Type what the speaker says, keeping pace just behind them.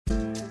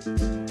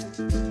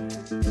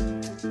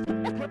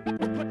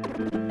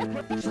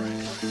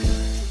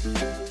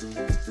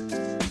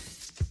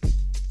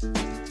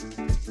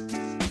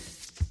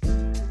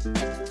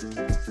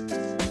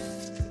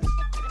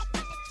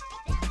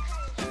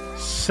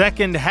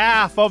Second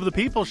half of the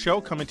People Show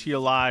coming to you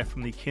live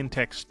from the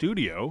Kintech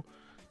studio.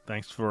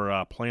 Thanks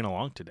for playing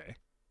along today.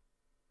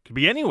 Could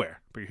be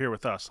anywhere, but you're here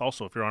with us.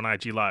 Also, if you're on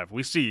IG Live,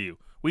 we see you.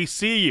 We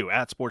see you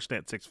at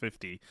Sportsnet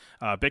 650.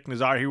 Bick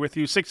Nazar here with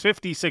you.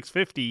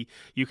 650.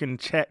 You can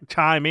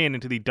chime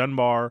into the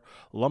Dunbar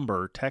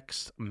Lumber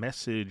text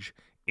message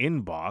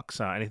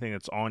inbox. Anything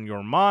that's on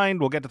your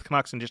mind. We'll get to the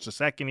Canucks in just a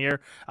second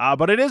here.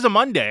 But it is a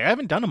Monday. I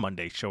haven't done a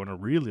Monday show in a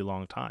really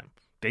long time.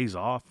 Days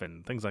off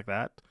and things like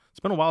that. It's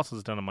been a while since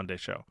I've done a Monday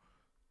show.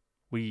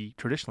 We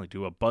traditionally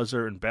do a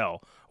buzzer and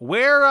bell.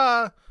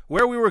 Where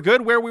we were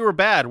good, where we were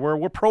bad.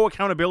 We're pro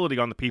accountability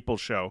on the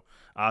People's Show.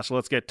 So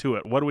let's get to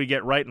it. What do we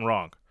get right and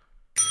wrong?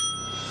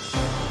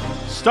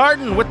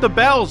 Starting with the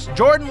bells,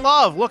 Jordan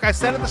Love. Look, I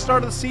said at the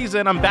start of the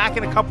season, I'm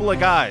backing a couple of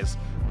guys.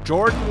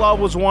 Jordan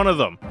Love was one of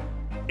them.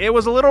 It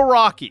was a little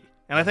rocky,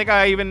 and I think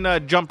I even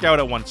jumped out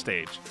at one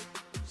stage.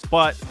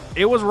 But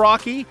it was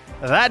rocky.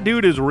 That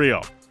dude is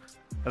real.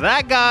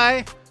 That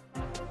guy,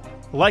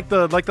 like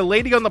the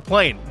lady on the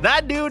plane,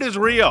 that dude is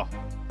real.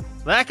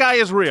 That guy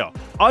is real.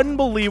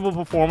 Unbelievable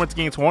performance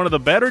against one of the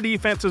better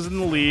defenses in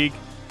the league.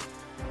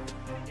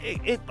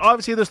 It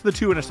obviously, there's the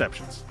 2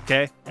 interceptions,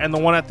 okay? And the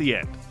one at the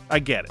end. I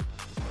get it.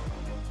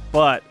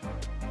 But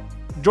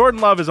Jordan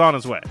Love is on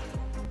his way.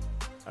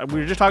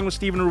 We were just talking with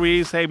Steven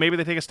Ruiz. Hey, maybe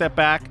they take a step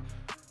back.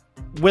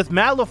 With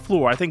Matt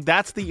LaFleur, I think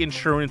that's the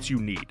insurance you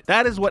need.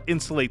 That is what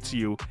insulates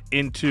you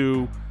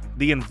into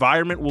the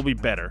environment will be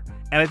better.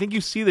 And I think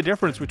you see the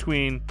difference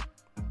between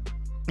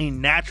a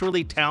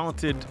naturally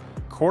talented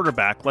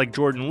quarterback like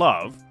Jordan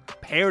Love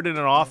paired in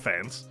an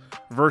offense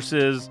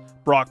versus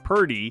Brock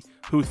Purdy,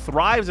 who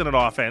thrives in an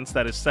offense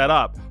that is set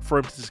up for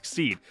him to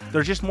succeed.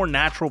 There's just more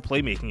natural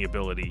playmaking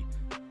ability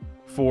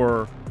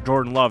for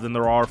Jordan Love than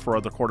there are for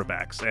other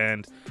quarterbacks.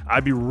 And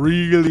I'd be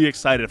really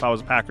excited if I was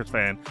a Packers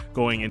fan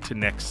going into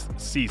next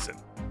season.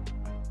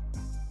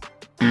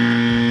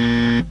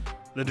 The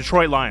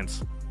Detroit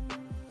Lions.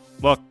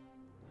 Look,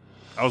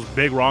 I was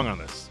big wrong on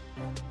this.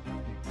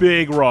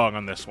 Big wrong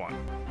on this one.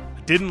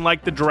 I didn't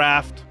like the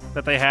draft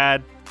that they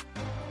had.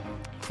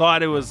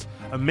 Thought it was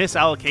a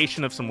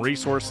misallocation of some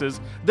resources.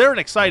 They're an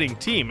exciting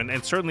team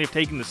and certainly have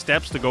taken the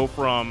steps to go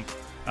from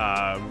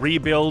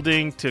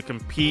rebuilding to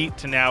compete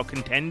to now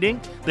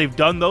contending. They've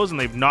done those and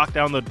they've knocked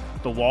down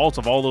the walls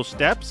of all those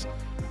steps.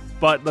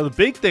 But the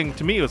big thing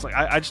to me was like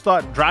I just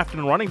thought drafting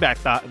a running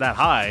back that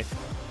high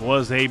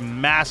was a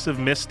massive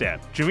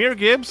misstep. Jahmyr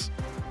Gibbs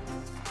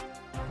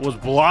was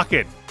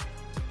blocking.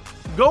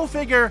 Go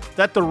figure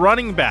that the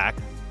running back,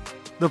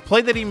 the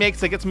play that he makes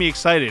that gets me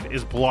excited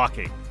is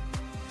blocking.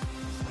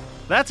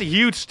 That's a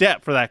huge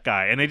step for that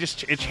guy, and it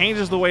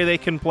changes the way they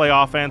can play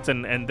offense,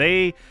 and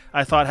they,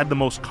 I thought, had the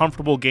most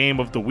comfortable game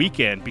of the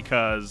weekend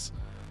because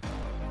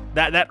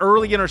that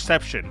early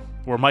interception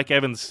where Mike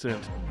Evans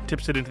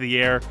tips it into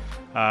the air,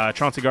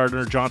 Chauncey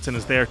Gardner-Johnson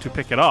is there to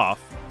pick it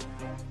off.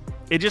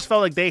 It just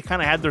felt like they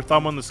kind of had their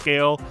thumb on the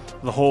scale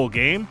the whole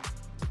game.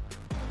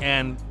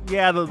 And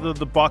yeah,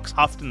 the Bucks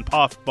huffed and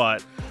puffed,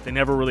 but they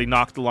never really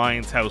knocked the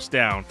Lions' house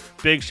down.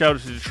 Big shout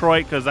out to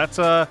Detroit because it's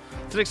an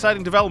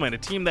exciting development. A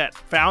team that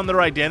found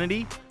their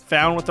identity,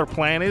 found what their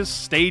plan is,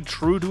 stayed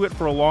true to it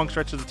for a long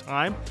stretch of the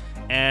time,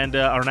 and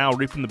are now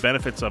reaping the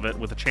benefits of it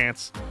with a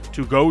chance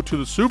to go to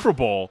the Super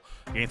Bowl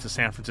against the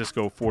San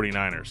Francisco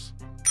 49ers.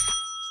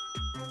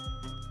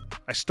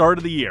 I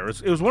started the year.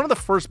 It was one of the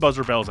first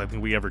buzzer bells I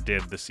think we ever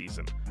did this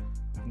season.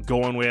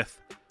 Going with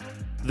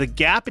the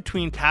gap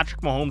between Patrick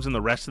Mahomes and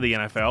the rest of the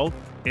NFL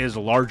is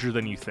larger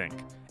than you think.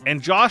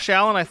 And Josh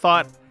Allen, I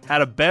thought,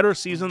 had a better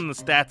season than the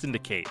stats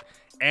indicate.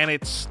 And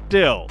it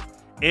still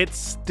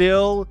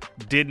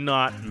did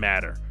not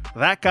matter.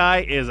 That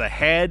guy is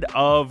ahead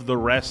of the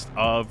rest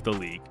of the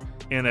league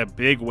in a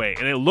big way.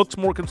 And it looks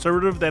more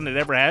conservative than it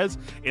ever has.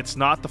 It's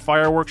not the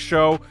fireworks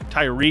show.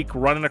 Tyreek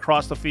running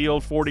across the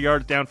field, 40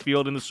 yards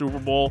downfield in the Super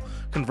Bowl,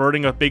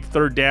 converting a big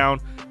third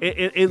down.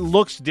 It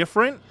looks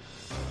different.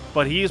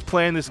 But he is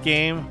playing this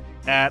game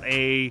at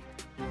a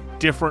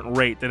different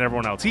rate than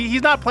everyone else.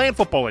 He's not playing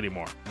football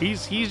anymore.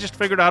 He's just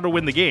figured out how to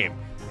win the game.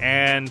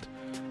 And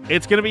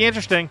it's going to be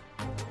interesting.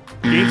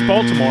 Against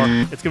Baltimore,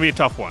 it's going to be a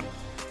tough one.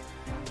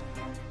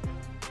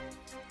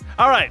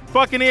 All right,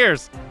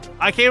 Buccaneers.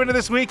 I came into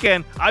this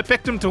weekend. I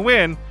picked them to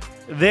win.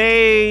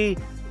 They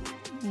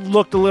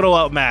looked a little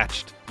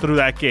outmatched through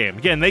that game.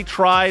 Again, they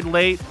tried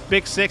late.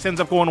 Big Six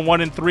ends up going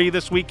 1-3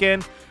 this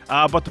weekend.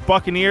 But the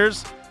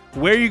Buccaneers,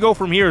 where you go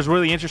from here is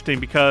really interesting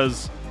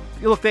because,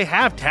 look, they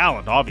have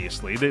talent,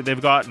 obviously. They've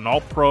got an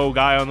all-pro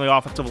guy on the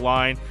offensive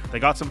line. They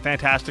got some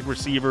fantastic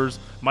receivers.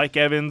 Mike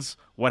Evans,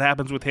 what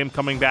happens with him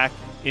coming back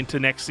into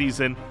next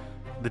season?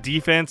 The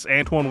defense,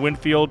 Antoine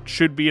Winfield,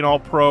 should be an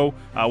all-pro.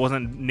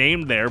 Wasn't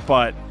named there,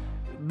 but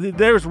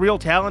there's real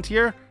talent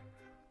here.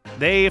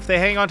 If they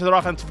hang on to their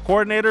offensive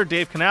coordinator,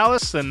 Dave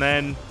Canales, and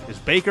then is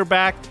Baker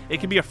back, it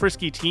can be a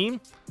frisky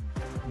team.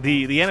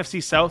 The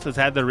NFC South has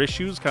had their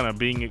issues kind of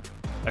being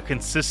a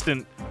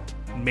consistent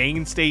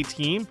mainstay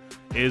team.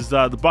 Is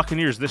the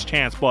Buccaneers this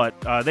chance, but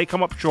they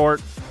come up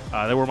short.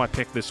 They were my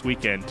pick this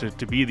weekend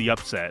to be the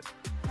upset.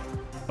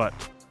 But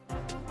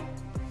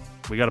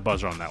We got a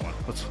buzzer on that one.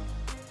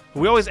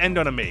 We always end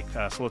on a make,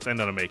 so let's end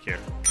on a make here.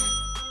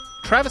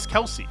 Travis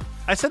Kelce.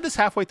 I said this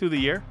halfway through the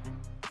year,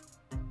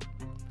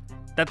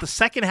 that the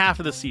second half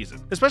of the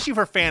season, especially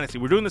for fantasy,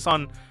 we're doing this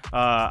on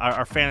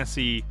our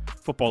fantasy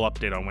football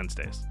update on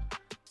Wednesdays,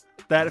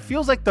 that it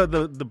feels like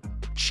the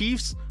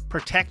Chiefs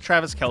protect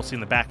Travis Kelce in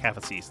the back half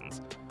of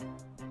seasons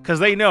because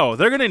they know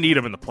they're going to need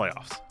him in the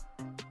playoffs.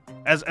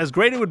 As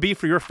great it would be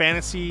for your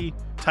fantasy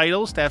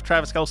titles to have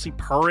Travis Kelce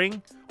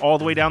purring all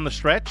the way down the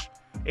stretch,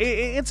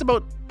 it's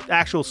about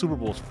actual Super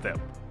Bowls for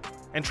them.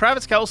 And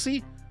Travis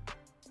Kelce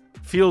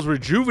feels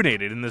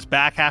rejuvenated in this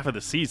back half of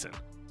the season,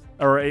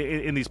 or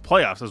in these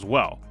playoffs as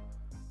well.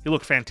 He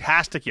looked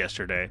fantastic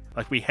yesterday,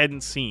 like we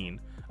hadn't seen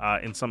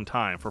in some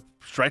time for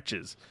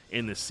stretches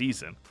in this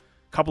season.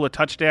 Couple of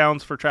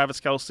touchdowns for Travis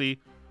Kelce,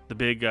 the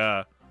big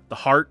the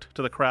heart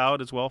to the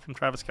crowd as well from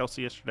Travis Kelce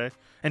yesterday,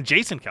 and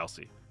Jason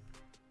Kelce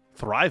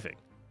thriving,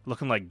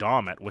 looking like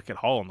Dom at Wicket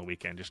Hall on the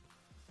weekend. Just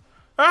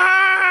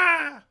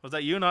was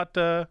that you not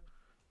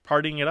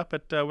partying it up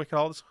at Wicket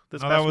Hall this past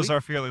week? No, that was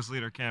our fearless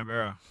leader,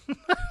 Canberra.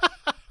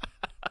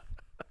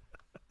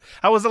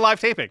 How was the live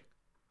taping?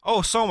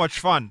 Oh, so much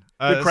fun.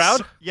 Good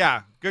crowd?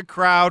 Yeah, good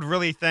crowd.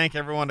 Really thank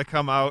everyone to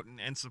come out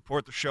and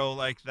support the show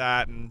like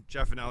that. And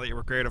Jeff and Elliot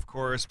were great, of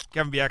course.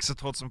 Kevin BX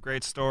told some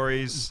great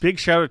stories. Big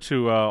shout out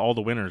to all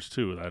the winners,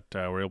 too, that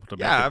were able to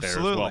make it there as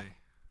well.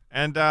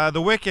 And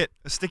the Wicket,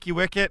 a Sticky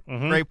Wicket,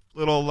 great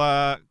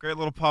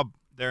little pub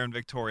there in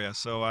Victoria.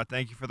 So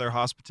thank you for their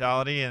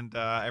hospitality and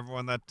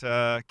everyone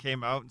that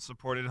came out and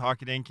supported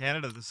Hockey Day in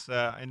Canada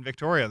in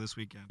Victoria this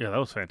weekend. Yeah, that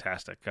was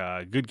fantastic.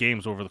 Good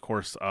games over the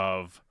course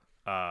of...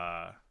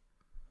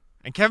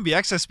 And Kevin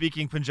BX is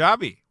speaking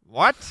Punjabi.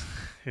 What?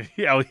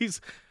 Yeah, well,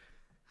 he's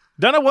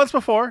done it once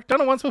before,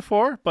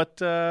 but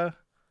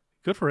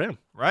good for him.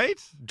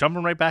 Right?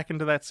 Jumping right back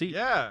into that seat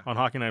on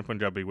Hockey Night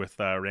Punjabi with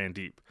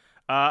Randeep.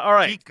 All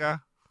right.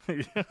 Tika.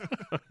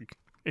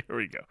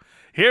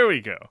 Here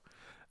we go.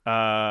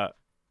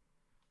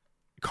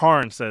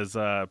 Karn says,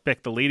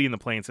 Bick, the lady in the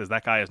plane says,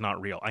 that guy is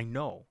not real. I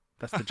know.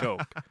 That's the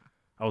joke.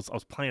 I was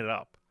playing it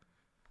up.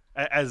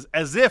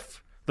 As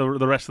if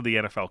the rest of the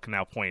NFL can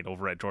now point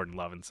over at Jordan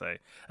Love and say,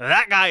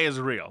 that guy is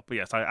real. But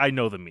yes, I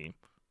know the meme.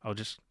 I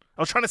was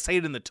trying to say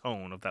it in the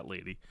tone of that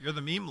lady. You're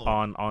the meme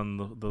lord. On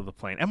the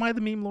plane. Am I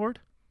the meme lord?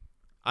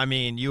 I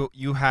mean,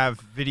 you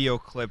have video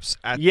clips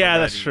at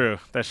that's true.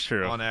 That's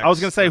true. I was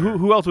gonna say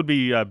who else would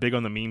be big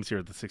on the memes here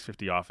at the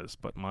 650 office,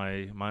 but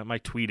my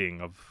tweeting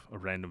of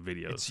random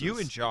videos. It's you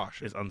and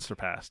Josh is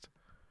unsurpassed.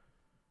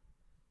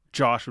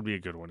 Josh would be a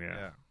good one,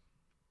 yeah.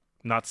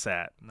 Not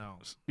Sat. No.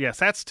 Yeah,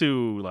 Sat's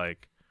too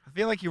like. I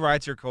feel like he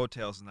rides your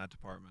coattails in that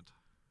department.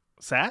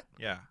 Sat?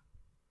 Yeah.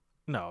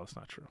 No, that's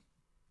not true.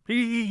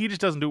 He just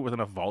doesn't do it with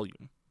enough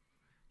volume.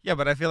 Yeah,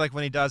 but I feel like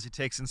when he does, he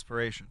takes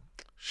inspiration.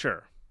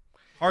 Sure.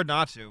 Hard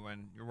not to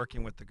when you're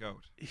working with the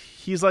GOAT.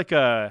 He's like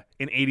an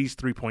 80s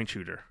three-point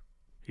shooter.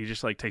 He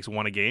just like takes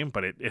one a game,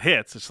 but it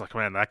hits. It's like,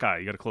 man, that guy,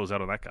 you got to close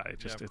out on that guy.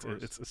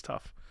 It's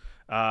tough.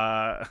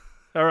 All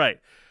right.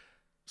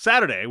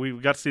 Saturday, we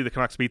got to see the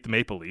Canucks beat the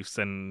Maple Leafs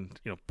and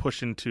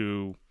push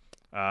into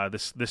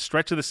this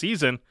stretch of the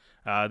season,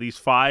 these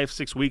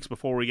 5-6 weeks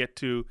before we get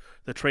to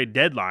the trade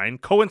deadline,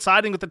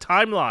 coinciding with the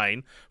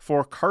timeline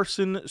for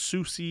Carson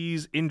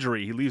Soucy's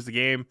injury. He leaves the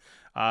game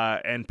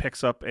and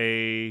picks up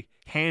a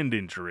hand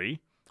injury.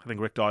 I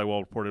think Rick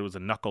Dollywall reported it was a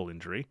knuckle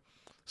injury.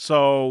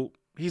 So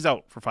he's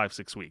out for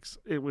 5-6 weeks,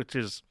 which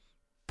is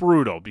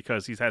brutal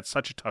because he's had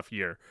such a tough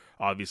year,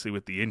 obviously,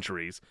 with the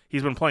injuries.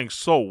 He's been playing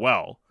so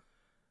well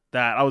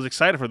that I was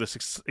excited for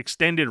this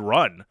extended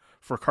run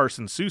for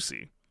Carson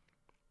Soucy.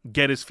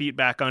 Get his feet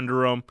back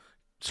under him,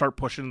 start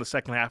pushing in the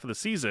second half of the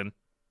season.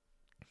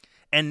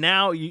 And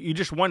now you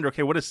just wonder,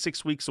 okay, what does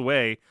 6 weeks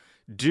away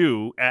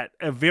do at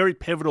a very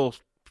pivotal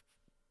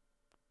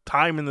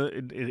time in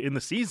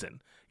the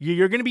season?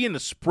 You're going to be in the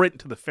sprint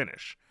to the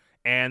finish,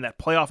 and that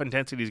playoff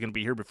intensity is going to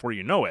be here before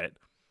you know it.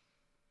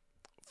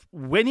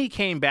 When he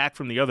came back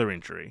from the other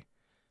injury,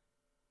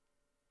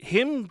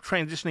 him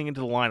transitioning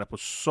into the lineup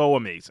was so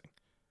amazing.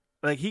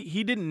 Like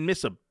he didn't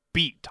miss a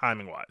beat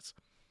timing-wise.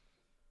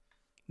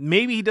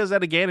 Maybe he does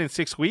that again in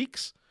 6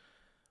 weeks,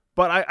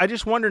 but I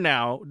just wonder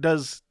now,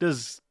 does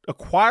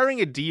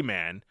acquiring a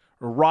D-man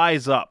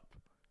rise up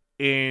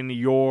in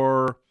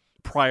your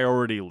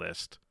priority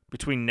list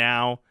between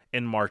now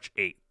and March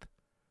 8th?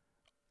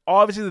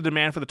 Obviously, the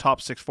demand for the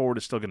top 6 forward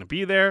is still going to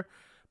be there,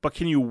 but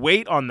can you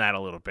wait on that a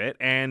little bit?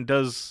 And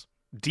does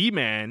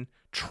D-man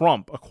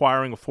trump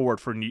acquiring a forward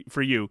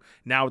for you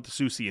now with the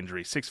Soucy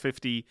injury?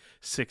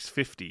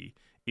 650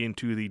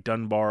 into the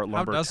Dunbar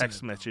Lumber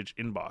text message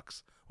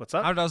inbox. What's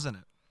up? How doesn't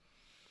it?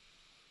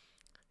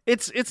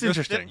 It's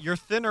interesting. You're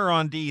thinner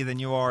on D than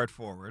you are at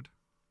forward,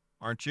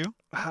 aren't you?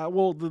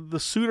 Well, the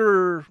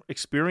Suter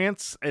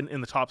experience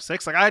in the top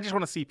 6, like I just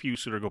want to see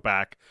Pius Suter go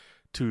back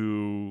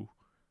to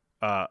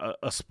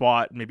a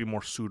spot maybe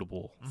more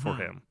suitable for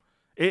him.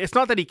 It's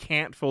not that he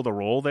can't fill the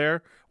role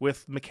there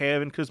with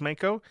Mikheyev and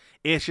Kuzmenko.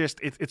 It's just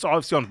it's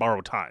obviously on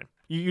borrowed time.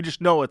 You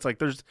just know it's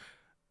like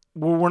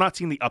we're not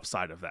seeing the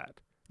upside of that.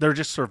 They're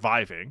just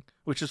surviving,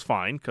 which is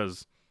fine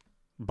because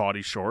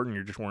body's short and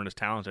you're just weren't as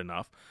talented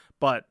enough.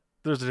 But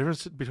there's a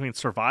difference between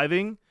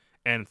surviving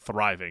and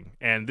thriving.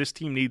 And this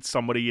team needs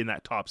somebody in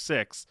that top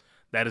 6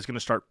 that is going to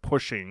start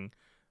pushing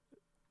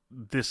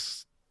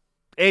this.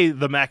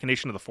 The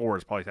machination of the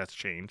forwards probably has to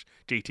change.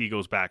 JT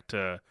goes back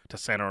to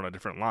center on a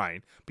different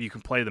line, but you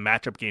can play the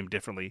matchup game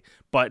differently.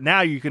 But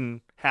now you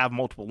can have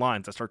multiple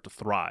lines that start to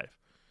thrive.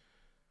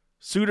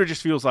 Suter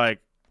just feels like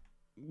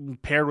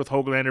paired with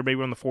Hoglander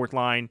maybe on the 4th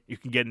line, you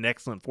can get an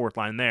excellent 4th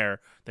line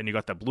there. Then you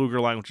got that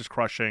Bluger line, which is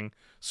crushing.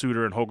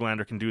 Suter and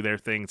Hoglander can do their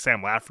thing.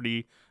 Sam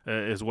Lafferty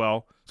as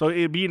well. So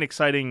it'd be an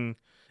exciting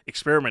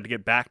experiment to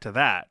get back to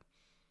that.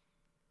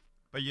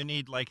 But you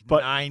need like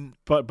but 9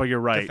 you're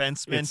right.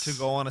 defensemen to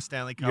go on a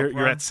Stanley Cup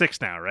You're at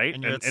 6 now, right?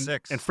 And you're at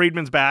 6. And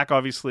Friedman's back,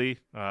 obviously,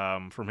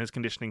 from his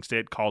conditioning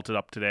state. Called it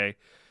up today.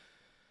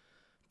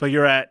 But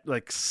you're at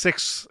like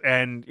 6,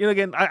 and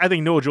again, I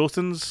think Noah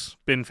Jolson's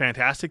been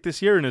fantastic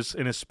this year in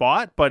his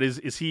spot. But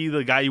is he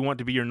the guy you want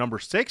to be your number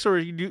 6, or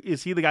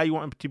is he the guy you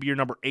want to be your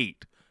number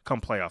 8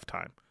 come playoff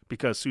time?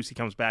 Because Soucy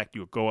comes back,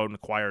 you go out and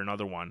acquire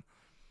another one.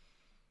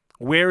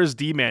 Where is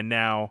D-Man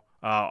now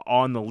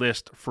on the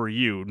list for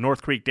you?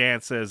 North Creek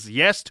Dan says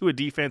yes to a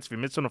defense. If you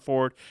miss on a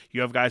forward, you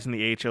have guys in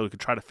the AHL who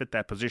could try to fit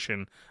that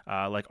position,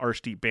 like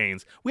Arshdeep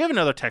Bains. We have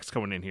another text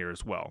coming in here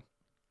as well.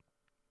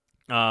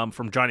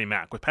 From Johnny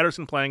Mack. With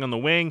Pettersson playing on the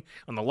wing,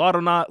 on the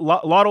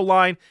Lotto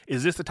line,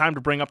 is this the time to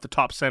bring up the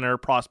top center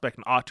prospect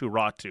and Atu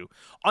Ratu?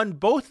 On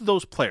both of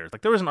those players,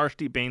 like there was an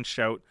Arshdeep Bains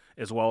shout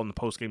as well in the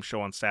postgame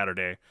show on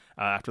Saturday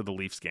after the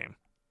Leafs game.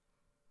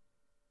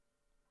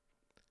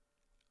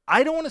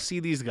 I don't want to see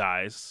these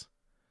guys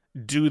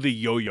do the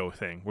yo-yo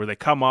thing where they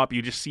come up,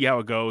 you just see how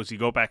it goes, you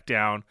go back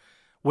down.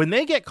 When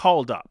they get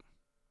called up,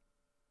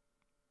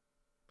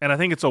 and I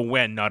think it's a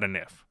when, not an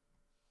if.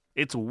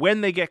 It's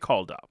when they get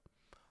called up.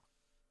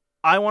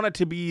 I want it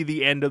to be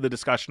the end of the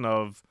discussion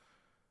of,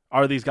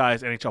 are these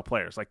guys NHL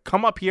players? Like,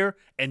 come up here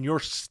and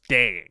you're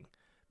staying.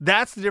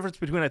 That's the difference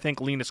between, I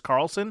think, Linus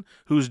Karlsson,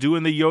 who's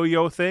doing the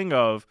yo-yo thing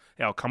of,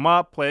 come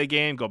up, play a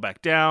game, go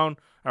back down.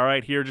 All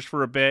right, here just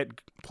for a bit,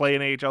 play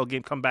an AHL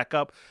game, come back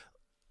up.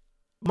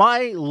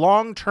 My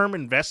long-term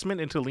investment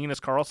into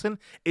Linus Karlsson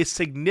is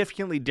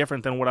significantly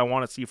different than what I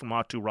want to see from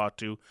Atu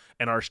Ratu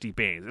and Arshdeep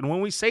Bains. And when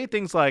we say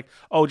things like,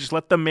 just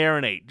let them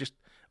marinate, just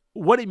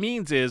what it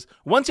means is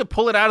once you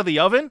pull it out of the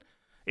oven,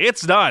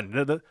 it's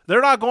done.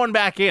 They're not going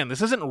back in.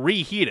 This isn't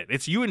reheated.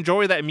 It's you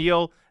enjoy that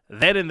meal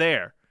then and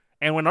there.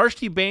 And when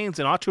Arshdeep Bains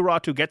and Atu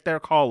Ratu get their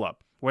call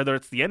up, whether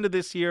it's the end of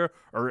this year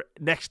or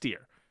next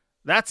year,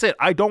 that's it.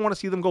 I don't want to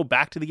see them go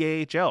back to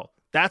the AHL.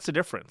 That's the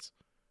difference.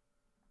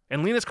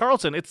 And Linus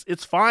Karlsson,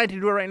 it's fine to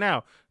do it right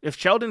now. If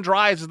Sheldon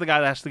Dries is the guy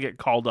that has to get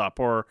called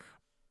up, or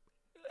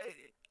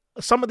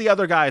some of the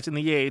other guys in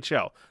the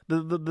AHL,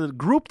 the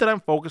group that I'm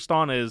focused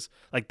on is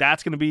like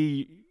that's going to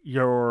be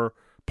your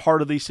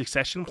part of the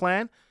succession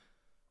plan.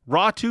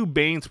 Ratu,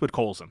 Bains,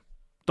 Podkolzin.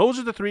 Those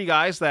are the 3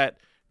 guys that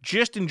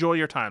just enjoy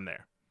your time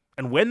there.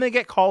 And when they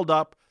get called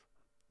up,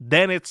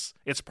 then it's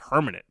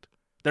permanent.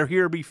 They're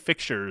here to be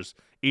fixtures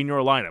in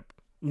your lineup.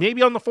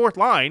 Maybe on the 4th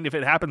line if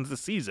it happens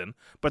this season,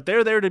 but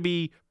they're there to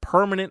be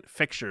permanent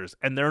fixtures,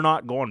 and they're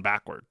not going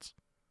backwards.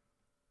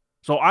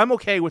 So I'm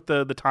okay with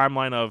the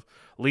timeline of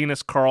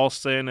Linus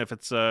Karlsson. If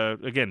it's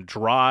again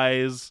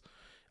Dries,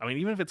 I mean,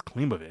 even if it's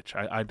Klimovich,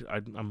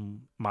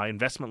 I'm my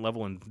investment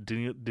level in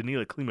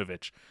Danila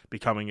Klimovich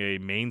becoming a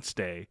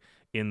mainstay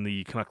in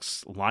the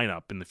Canucks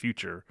lineup in the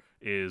future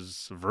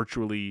is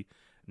virtually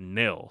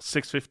nil.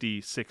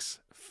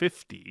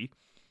 650.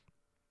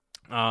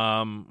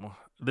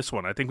 This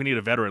one, I think we need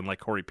a veteran like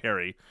Corey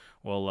Perry.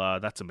 Well,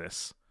 that's a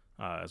miss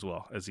as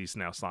well, as he's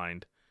now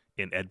signed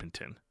in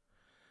Edmonton.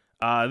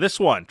 This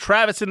one,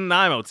 Travis and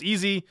Nanaimo. It's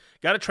easy.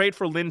 Got to trade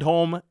for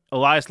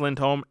Elias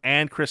Lindholm,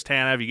 and Chris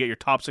Tanev. You get your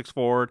top 6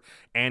 forward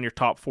and your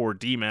top 4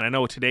 D-man. I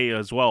know today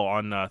as well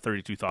on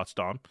 32 Thoughts,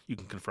 Dom. You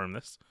can confirm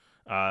this.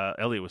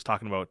 Elliot was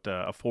talking about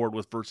a forward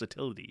with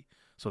versatility.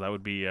 So that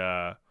would be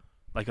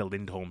like a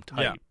Lindholm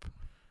type.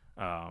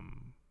 Yeah.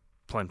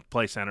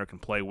 Play center, can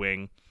play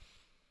wing.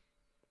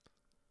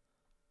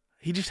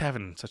 He's just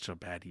having such a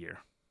bad year.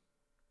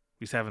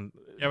 He's having...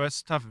 Yeah, but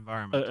it's a tough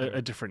environment.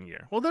 A different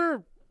year. Well,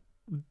 they're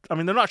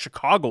not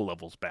Chicago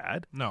levels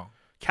bad. No.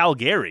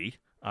 Calgary,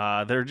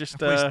 they're just...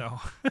 Please no.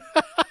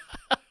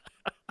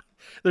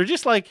 They're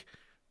just like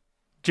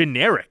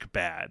generic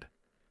bad.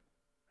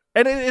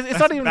 And it's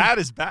not even... bad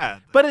is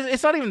bad. But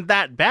it's not even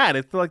that bad.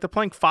 It's like they're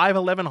playing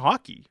 5-11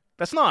 hockey.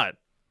 That's not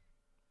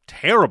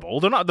terrible.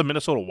 They're not the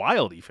Minnesota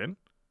Wild even.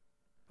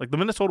 Like the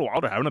Minnesota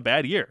Wild are having a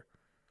bad year.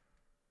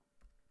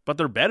 But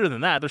they're better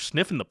than that. They're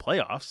sniffing the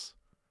playoffs.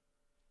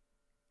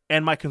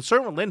 And my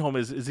concern with Lindholm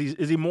is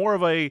he more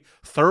of a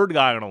third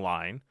guy on a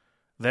line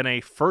than a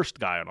first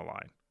guy on a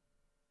line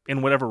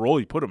in whatever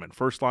role you put him in.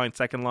 First line,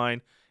 second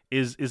line.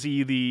 Is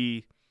he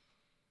the...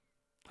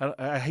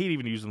 I hate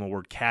even using the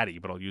word caddy,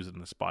 but I'll use it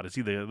in the spot. Is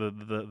he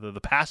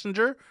the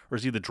passenger, or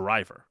is he the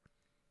driver?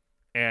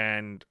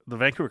 And the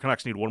Vancouver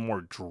Canucks need one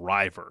more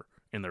driver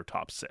in their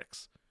top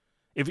 6.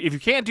 If you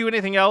can't do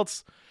anything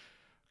else,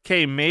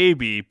 Okay,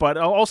 maybe, but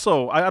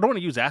also I don't want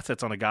to use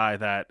assets on a guy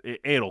that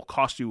it'll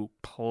cost you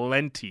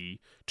plenty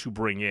to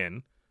bring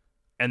in,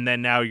 and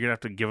then now you're gonna have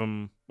to give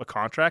him a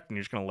contract and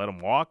you're just gonna let him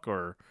walk,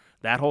 or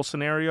that whole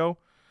scenario.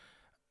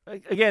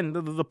 Again,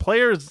 the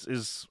player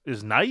is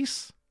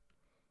nice.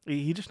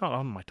 He's just not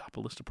on my top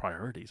list of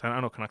priorities. I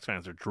know Canucks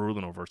fans are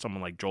drooling over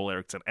someone like Joel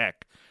Eriksson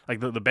Ek. Like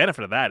the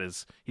benefit of that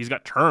is he's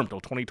got term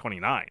till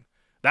 2029.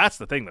 That's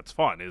the thing that's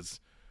fun is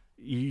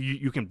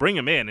you can bring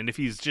him in, and if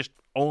he's just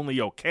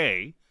only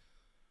okay,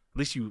 at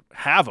least you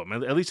have him.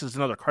 At least it's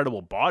another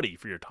credible body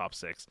for your top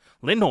six.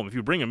 Lindholm, if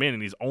you bring him in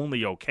and he's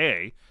only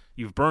okay,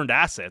 you've burned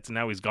assets, and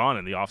now he's gone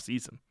in the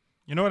offseason.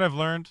 You know what I've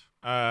learned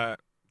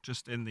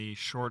just in the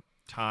short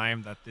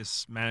time that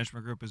this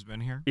management group has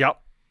been here? Yep.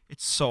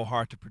 It's so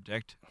hard to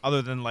predict,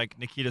 other than like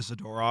Nikita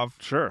Zadorov,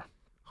 Sure.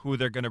 who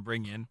they're going to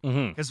bring in.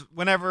 Mm-hmm. Because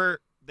whenever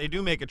they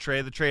do make a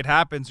trade, the trade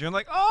happens, you're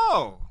like,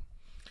 oh,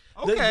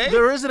 okay.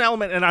 There is an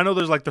element, and I know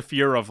there's like the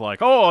fear of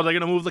like, oh, are they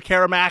going to move the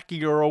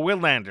Karamaki or a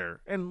Willander?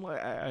 And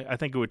I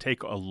think it would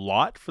take a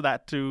lot for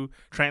that to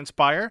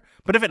transpire.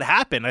 But if it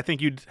happened, I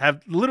think you'd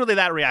have literally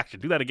that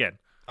reaction. Do that again.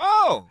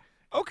 Oh,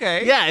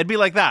 okay. Yeah, it'd be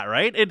like that,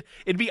 right?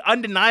 It'd be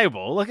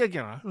undeniable. Like,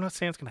 again, I'm not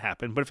saying it's going to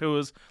happen, but if it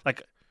was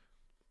like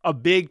a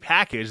big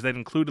package that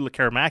included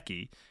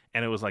Lekaramaki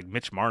and it was like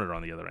Mitch Marner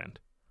on the other end,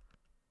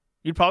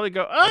 you'd probably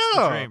go, oh, That's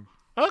the dream.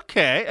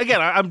 Okay. Again,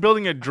 I'm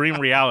building a dream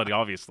reality,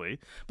 obviously,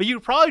 but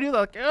you'd probably do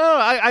like, oh,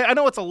 I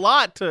know it's a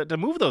lot to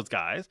move those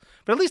guys,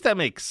 but at least that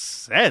makes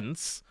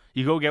sense.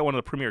 You go get one of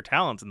the premier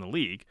talents in the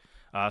league,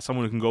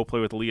 someone who can go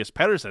play with Elias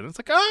Pettersson. It's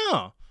like,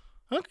 oh,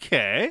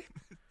 okay.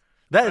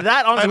 That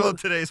honestly, Title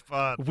of today's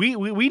pod.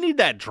 we need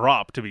that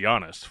drop, to be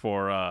honest,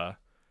 for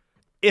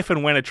if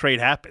and when a trade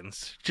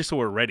happens, just so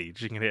we're ready.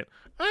 Just you can hit,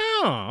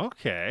 oh,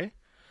 okay.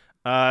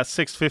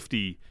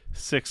 650.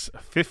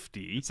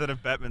 Instead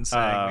of Bettman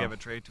saying we have a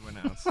trade to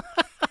announce.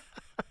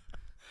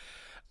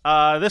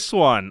 This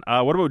one,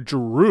 what about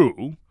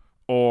Giroux?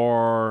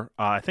 Or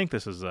I think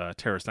this is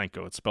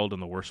Tarasenko. It's spelled in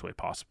the worst way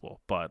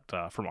possible, but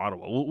from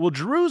Ottawa. Well,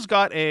 Giroux's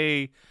got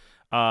a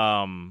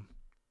no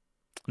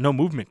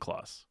movement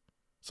clause.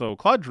 So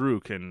Claude Giroux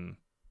can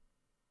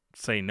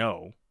say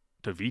no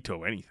to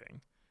veto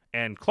anything.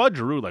 And Claude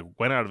Giroux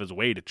went out of his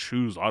way to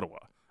choose Ottawa.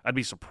 I'd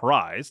be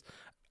surprised.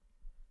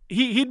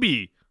 He'd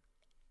be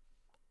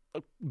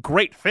a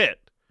great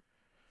fit.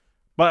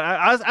 But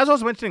as I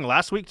was mentioning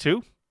last week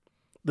too,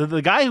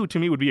 the guy who to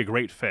me would be a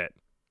great fit,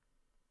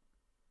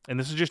 and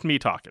this is just me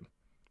talking,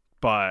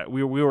 but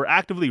we were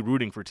actively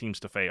rooting for teams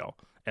to fail,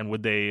 and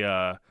would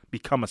they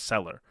become a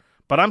seller.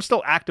 But I'm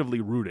still actively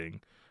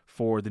rooting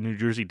for the New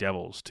Jersey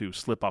Devils to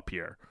slip up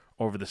here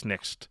over this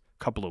next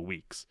couple of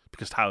weeks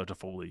because Tyler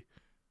Toffoli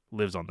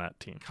lives on that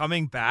team.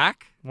 Coming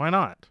back? Why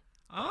not?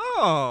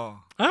 Oh.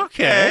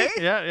 Okay.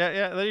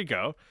 Yeah. There you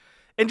go.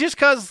 And just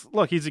because,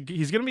 look, he's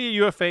going to be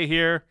a UFA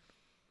here,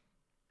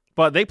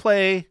 but they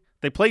play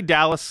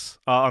Dallas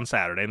on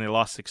Saturday, and they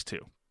lost 6-2.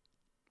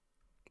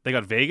 They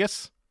got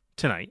Vegas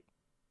tonight,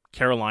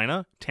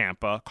 Carolina,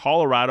 Tampa,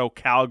 Colorado,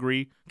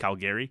 Calgary,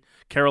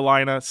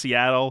 Carolina,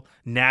 Seattle,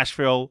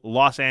 Nashville,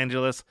 Los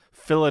Angeles,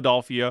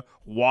 Philadelphia,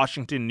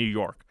 Washington, New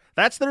York.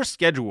 That's their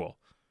schedule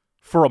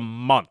for a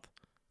month.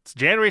 It's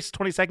January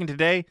 22nd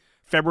today,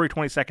 February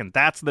 22nd.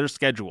 That's their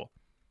schedule.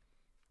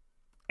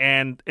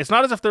 And it's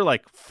not as if they're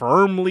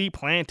firmly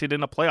planted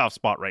in a playoff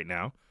spot right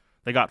now.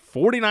 They got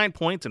 49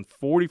 points in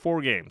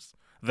 44 games.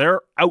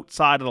 They're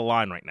outside of the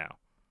line right now.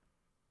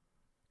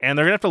 And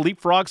they're going to have to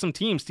leapfrog some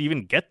teams to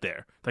even get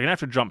there. They're going to have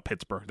to jump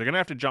Pittsburgh. They're going to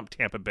have to jump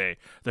Tampa Bay.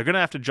 They're going to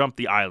have to jump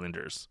the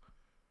Islanders.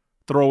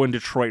 Throw in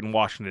Detroit and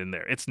Washington in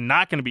there. It's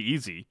not going to be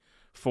easy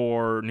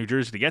for New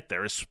Jersey to get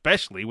there,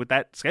 especially with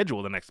that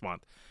schedule the next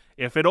month.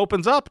 If it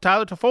opens up,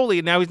 Tyler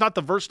Toffoli, now he's not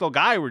the versatile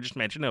guy we just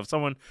mentioned, of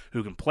someone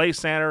who can play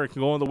center and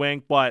can go in the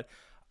wing, but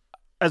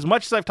as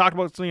much as I've talked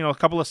about, a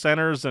couple of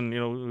centers, and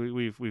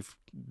we've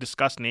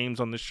discussed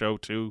names on this show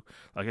too,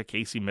 like a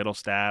Casey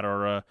Middlestat,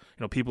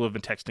 or people have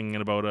been texting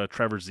in about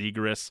Trevor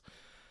Zegras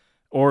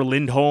or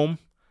Lindholm.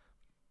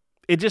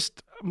 It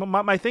just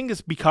my thing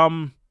has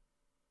become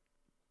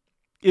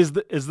is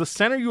the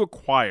center you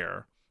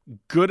acquire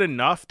good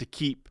enough to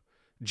keep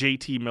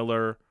JT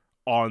Miller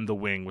on the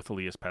wing with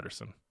Elias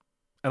Pettersson?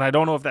 And I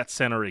don't know if that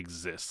center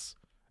exists,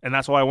 and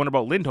that's why I wonder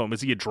about Lindholm. Is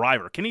he a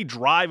driver? Can he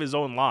drive his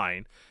own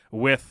line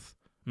with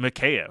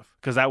Mikheyev,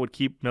 because that would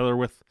keep Miller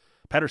with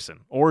Pettersson?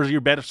 Or is you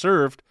better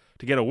served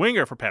to get a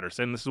winger for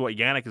Pettersson? This is what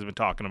Yannick has been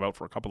talking about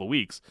for a couple of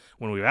weeks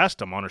when we've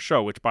asked him on a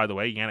show, which, by the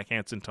way, Yannick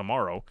Hansen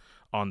tomorrow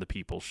on the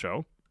People's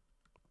Show.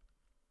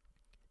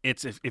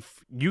 It's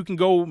if you can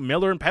go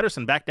Miller and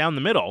Pettersson back down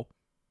the middle,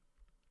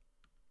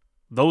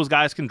 those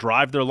guys can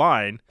drive their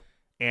line,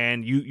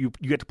 and you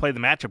get to play the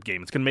matchup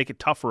game. It's going to make it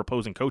tough for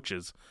opposing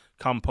coaches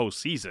come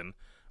postseason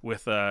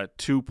with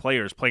two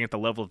players playing at the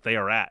level that they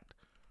are at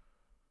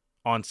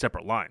on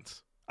separate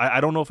lines.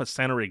 I don't know if a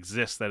center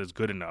exists that is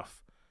good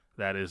enough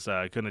that is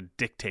going to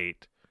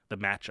dictate the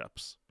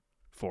matchups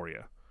for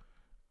you.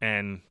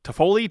 And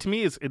Toffoli, to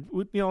me,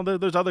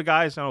 there's other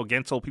guys.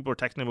 Gensel, people are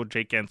texting about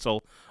Jake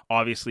Gensel.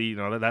 Obviously,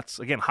 that's,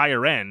 again,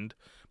 higher end.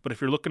 But if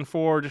you're looking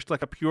for just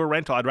like a pure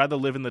rental, I'd rather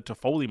live in the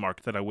Toffoli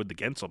market than I would the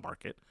Gensel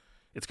market.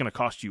 It's going to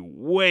cost you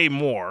way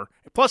more.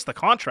 Plus, the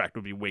contract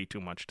would be way too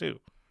much, too.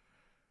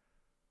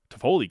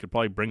 Toffoli could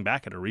probably bring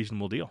back at a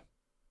reasonable deal.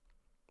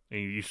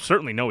 You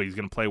certainly know he's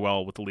going to play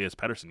well with Elias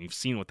Pettersson. You've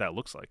seen what that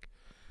looks like.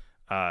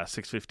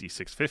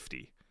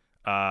 650.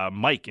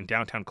 Mike in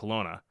downtown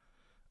Kelowna.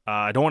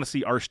 I don't want to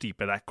see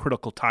Arshdeep at that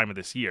critical time of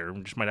this year.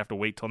 We just might have to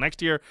wait till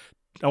next year.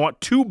 I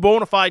want 2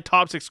 bona fide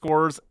top 6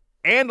 scorers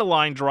and a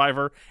line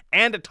driver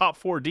and a top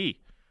 4D.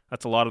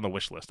 That's a lot on the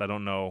wish list. I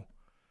don't know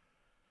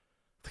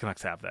if the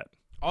Canucks have that.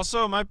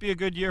 Also, it might be a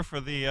good year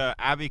for the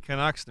Abbey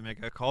Canucks to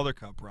make a Calder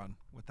Cup run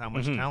with how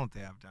much talent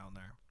they have down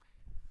there.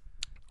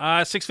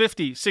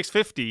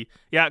 650.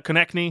 Yeah,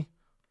 Konechny.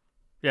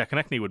 Yeah,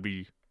 Konechny would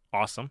be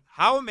awesome.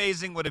 How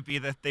amazing would it be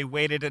that they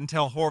waited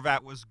until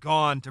Horvat was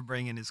gone to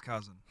bring in his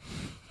cousin?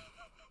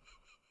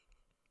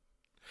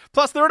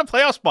 Plus, they're in a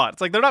playoff spot.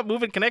 It's like they're not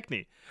moving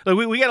Konechny. Like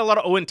we get a lot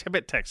of Owen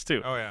Tippett texts,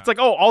 too. Oh, yeah. It's like,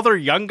 all their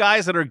young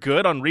guys that are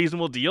good on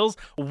reasonable deals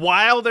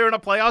while they're in a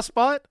playoff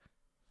spot?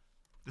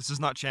 This is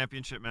not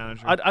championship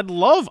manager. I'd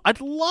love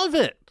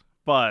it,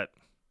 but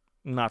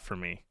not for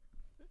me.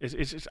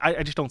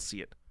 I just don't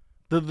see it.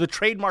 The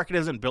trade market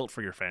isn't built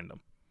for your fandom.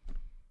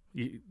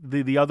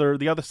 The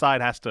other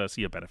side has to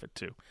see a benefit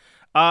too.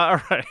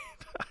 All right.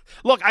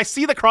 Look, I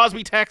see the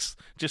Crosby text.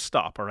 Just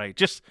stop. All right.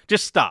 Just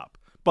stop.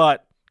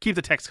 But keep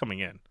the text coming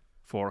in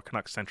for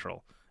Canucks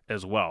Central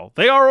as well.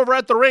 They are over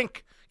at the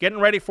rink getting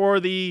ready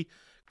for the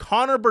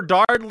Connor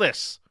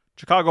Bedard-less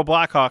Chicago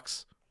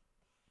Blackhawks.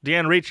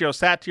 Dan Riccio,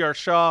 Satyar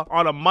Shah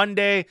on a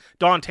Monday.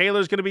 Don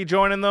Taylor's going to be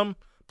joining them.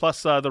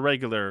 Plus the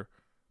regular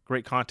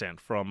great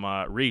content from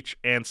Reach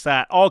and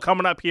Sat. All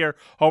coming up here.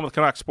 Home with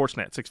Canucks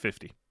Sportsnet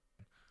 650.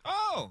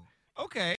 Oh, okay.